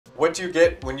What do you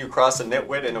get when you cross a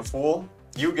nitwit and a fool?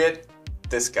 You get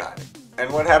this guy.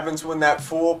 And what happens when that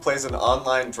fool plays an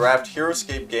online draft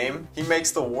Heroscape game? He makes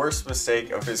the worst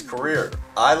mistake of his career.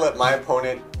 I let my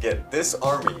opponent get this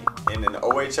army in an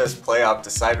OHS playoff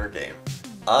decider game.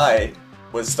 I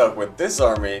was stuck with this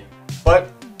army,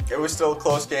 but it was still a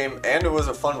close game and it was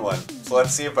a fun one. So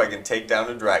let's see if I can take down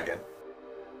a dragon.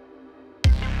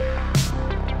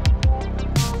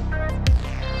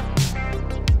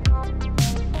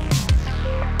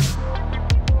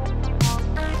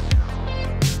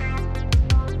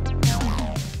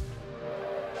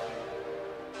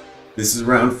 This is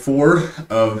round 4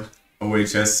 of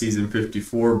OHS Season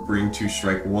 54, Bring 2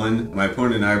 Strike 1. My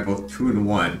opponent and I are both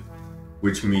 2-1,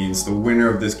 which means the winner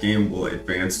of this game will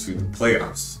advance to the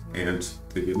playoffs, and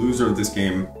the loser of this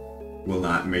game will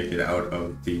not make it out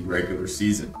of the regular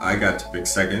season. I got to pick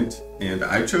second, and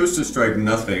I chose to strike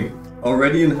nothing.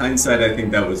 Already in hindsight, I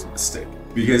think that was a mistake,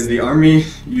 because the army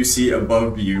you see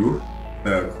above you,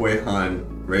 the Quahon,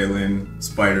 Raelin,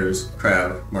 Spiders,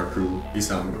 Krav, Marcu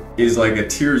Esenwein, is like a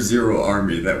tier 0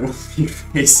 army that we'll be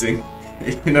facing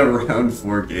in a round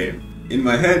 4 game. In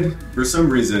my head, for some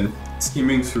reason,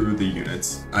 scheming through the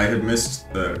units, I had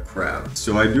missed the Krav,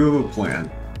 so I do have a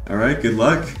plan. Alright, good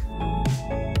luck.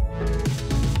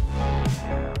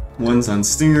 1's on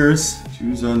Stingers,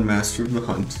 2's on Master of the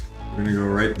Hunt. We're gonna go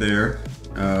right there.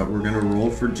 We're gonna roll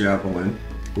for Javelin.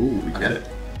 Ooh, we get it.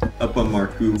 Up on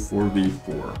Marcu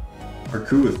 4v4.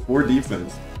 Marcu with 4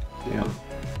 defense. Damn. I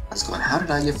was going, how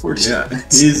did I get 4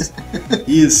 defense? Yeah,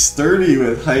 he is sturdy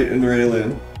with height and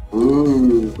Raelin.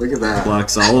 Ooh, look at that.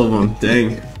 Blocks all of them.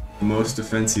 Dang. The most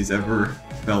defense he's ever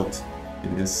felt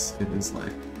in his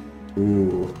life.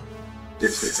 Ooh.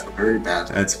 It plays out very bad.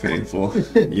 That's painful.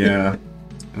 Yeah.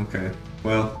 Okay.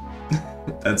 Well,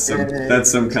 that's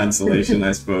some consolation,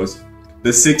 I suppose.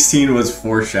 The 16 was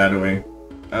foreshadowing.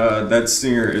 That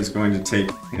Stinger is going to take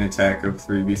an attack of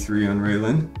 3v3 on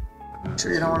Raelin.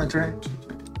 Sure you don't want to drain?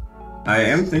 I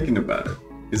am thinking about it.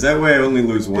 Is that way I only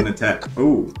lose 1 attack?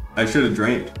 Oh, I should have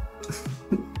drained.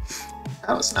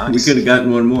 That was nice. We could have gotten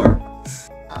 1 more.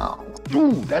 Oh.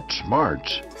 Ooh, that's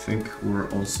smart. I think we're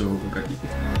also ready.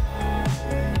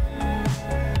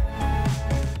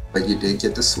 But you did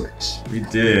get the switch. We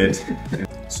did.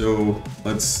 So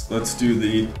let's do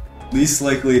the least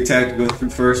likely attack to go through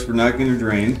first. We're not going to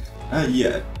drain. Not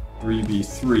yet.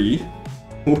 3v3.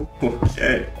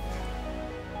 Okay.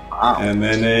 Wow. And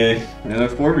then a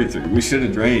 4v3. We should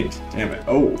have drained. Damn it.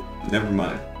 Oh, never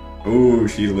mind. Oh,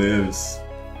 she lives.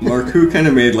 Marcu kind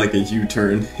of made like a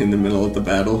U-turn in the middle of the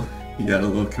battle. He got a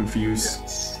little confused.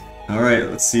 Yes. Alright,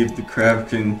 let's see if the Krav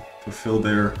can fulfill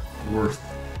their worth.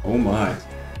 Oh my.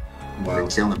 Wow. You're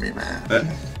killing me, man.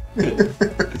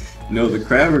 No, the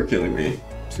Krav are killing me.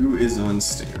 2 is on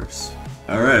Stingers.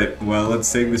 Alright, well,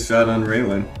 let's take the shot on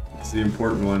Raelin. It's the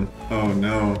important one. Oh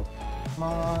no. Come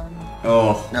on.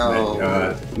 Oh no. My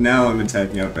god. Now I'm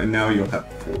attacking up, and now you'll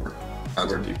have 4.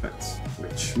 Okay. Defense.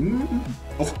 Which.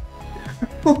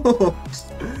 Oh.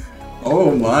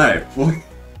 Oh my.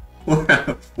 4 out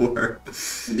of 4.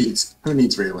 Who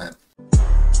needs Raelin?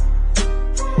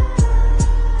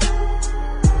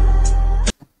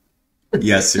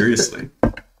 Yeah, seriously.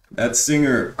 That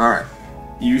Stinger. Alright.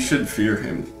 You should fear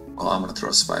him. Well, I'm gonna throw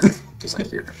a spider because I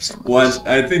fear him so much. Well,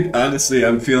 I think, honestly,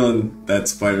 I'm feeling that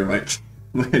spider might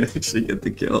actually get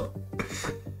the kill.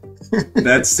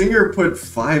 That Stinger put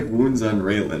 5 wounds on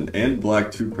Raelin and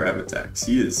blocked 2 Krav attacks.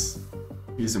 He's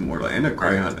immortal, and a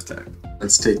Quahon attack.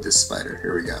 Let's take this spider.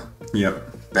 Here we go.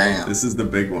 Yep. Bam. This is the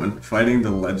big one. Fighting the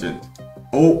legend.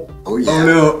 Oh. Oh yeah. Oh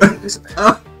no.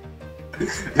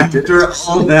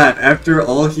 After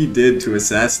all he did to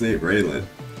assassinate Raelin,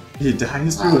 he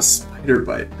dies to a spider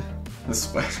bite. The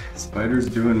spider's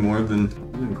doing more than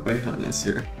Quahon is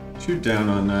here. Shoot down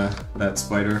on that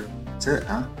spider. That's it,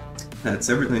 huh? That's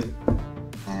everything.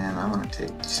 And I'm gonna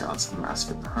take shots on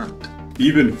Master of the Hunt.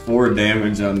 Even 4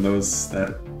 damage on those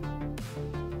that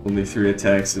only 3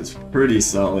 attacks is pretty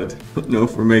solid. Don't know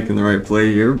if we're making the right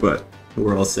play here, but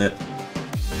we're all set.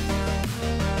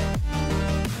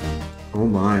 Oh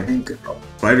my.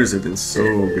 Spiders have been so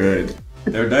good.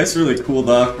 Their dice really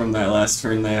cooled off from that last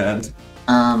turn they had.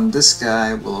 This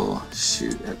guy will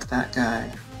shoot at that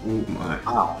guy. Oh my.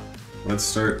 Wow. Let's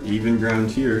start even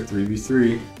ground here,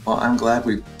 3v3. Well, I'm glad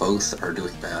we both are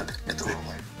doing bad at the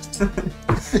rolling.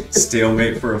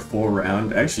 Stalemate for a full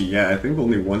round. Actually, yeah, I think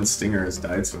only 1 Stinger has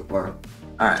died so far.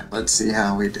 Alright, let's see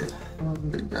how we did.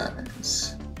 Big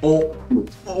guys. Oh.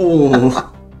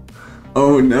 Oh.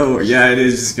 Oh no. Yeah, it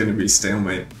is just gonna be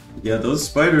stalemate. Yeah, those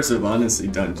spiders have honestly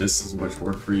done just as much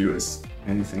work for you as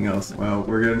anything else. Well,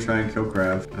 we're gonna try and kill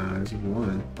Krav. There's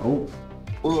 1. Oh.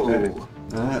 Whoa.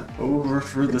 Not over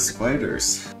for the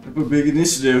spiders. Have a big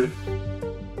initiative.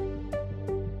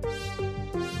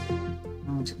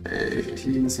 Okay.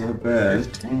 15 is not bad.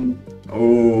 15.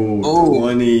 Oh,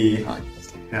 20.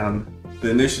 Nice. The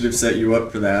initiative set you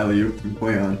up for the alley-oop from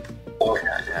Quahon. Oh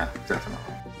yeah,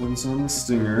 definitely. One's on the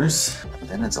Stingers. And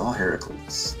then it's all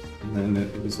Heracles. And then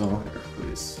it was all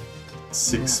Heracles.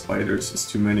 6 spiders is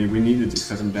too many. We needed to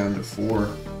cut them down to 4.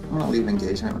 I'm gonna leave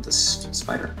engagement with this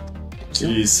spider.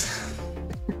 Jeez.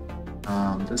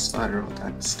 This spider will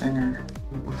attack the Stinger.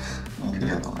 And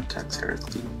the other one attacks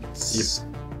Heracles. Yep.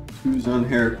 2's on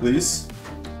Heracles.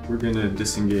 We're gonna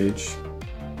disengage.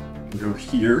 Go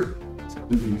here.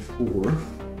 7v4.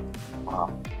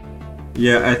 Wow.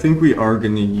 Yeah, I think we are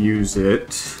gonna use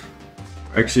it.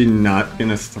 Actually not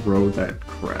gonna throw that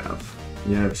Krav.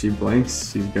 Yeah, if she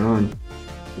blanks, she's gone.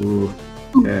 Ooh,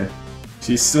 yeah.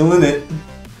 She's still in it.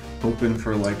 Hoping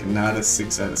for like not a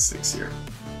 6 out of 6 here.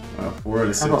 4 out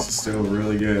of 6 is still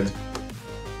really good.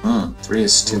 3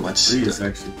 is too much. 3 is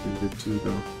actually pretty good too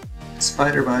though.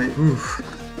 Spider bite. Oof.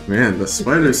 Man, the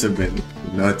spiders have been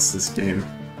nuts this game.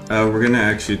 We're gonna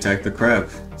actually attack the Krav.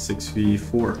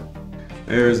 6v4.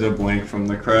 There's a blank from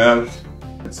the Krav.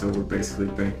 So we're basically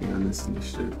banking on this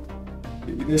initiative.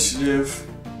 Big initiative.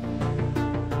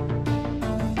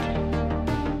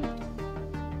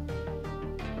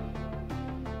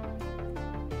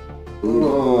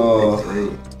 Oh,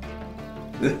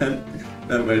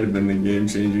 that might have been the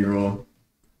game-changing roll.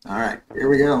 Alright, here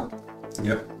we go.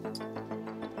 Yep.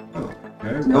 Oh,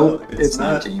 okay. Nope, Well, it's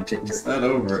not game changer. It's not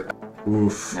over.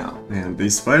 Oof. No. Man,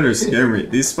 these spiders scare me.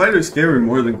 These spiders scare me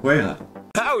more than Quahon.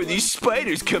 How are these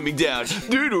spiders coming down?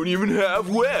 They don't even have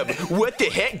web. What the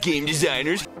heck, game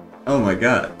designers? Oh my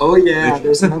god. Oh yeah,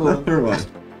 there's another one.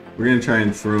 We're gonna try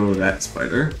and throw that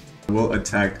spider. We'll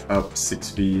attack up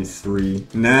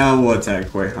 6v3. Now we'll attack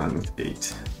Quahon with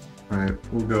 8.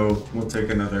 Alright, we'll take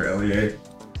another LEA.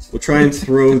 We'll try and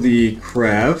throw the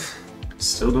Krav.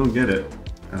 Still don't get it.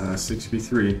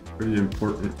 6v3. Pretty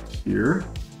important here.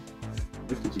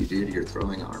 What did you do to your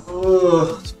throwing arm?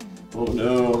 Oh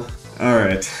no.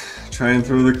 Alright, try and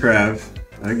throw the Krav.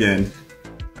 Again.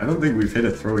 I don't think we've hit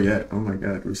a throw yet. Oh my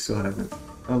god, we still haven't.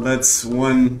 Well, that's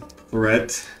one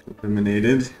threat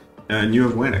eliminated. And you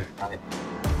have Wannick.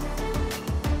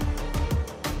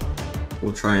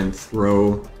 We'll try and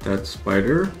throw that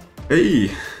spider.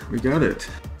 Hey, we got it.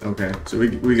 Okay, so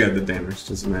we got the damage.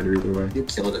 Doesn't matter either way. You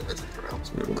killed it with a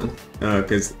throw.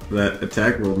 Because that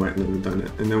attack roll might not have done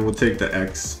it. And then we'll take the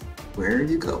X. Where are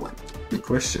you going? Good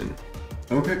question.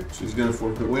 Okay, she's gonna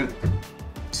forfeit win.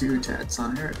 2 attacks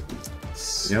on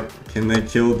Heracles. Yep. Can they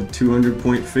kill the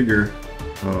 200-point figure?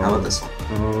 Oh. How about this one?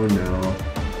 Oh no.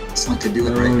 This one could do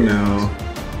it Oh right here. no.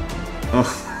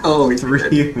 Oh,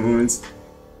 3 wounds.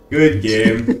 Good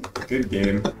game. Good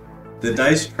game. The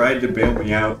dice tried to bail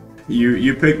me out. You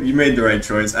made the right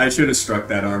choice. I should have struck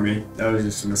that army. That was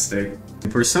just a mistake.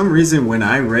 For some reason, when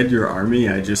I read your army,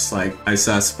 I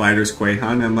saw Spiders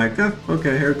Quahon. I'm like, oh,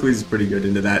 okay, Heracles is pretty good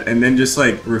into that. And then just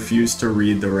like refused to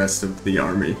read the rest of the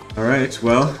army. All right,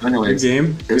 well, anyways, good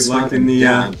game. Good luck in the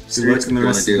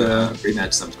rest of the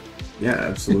rematch sometime. Yeah,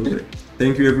 absolutely.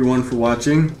 Thank you everyone for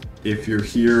watching. If you're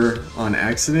here on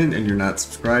accident and you're not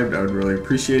subscribed, I would really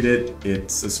appreciate it.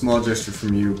 It's a small gesture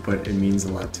from you, but it means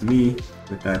a lot to me.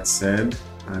 With that said,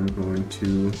 I'm going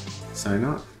to sign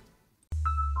off.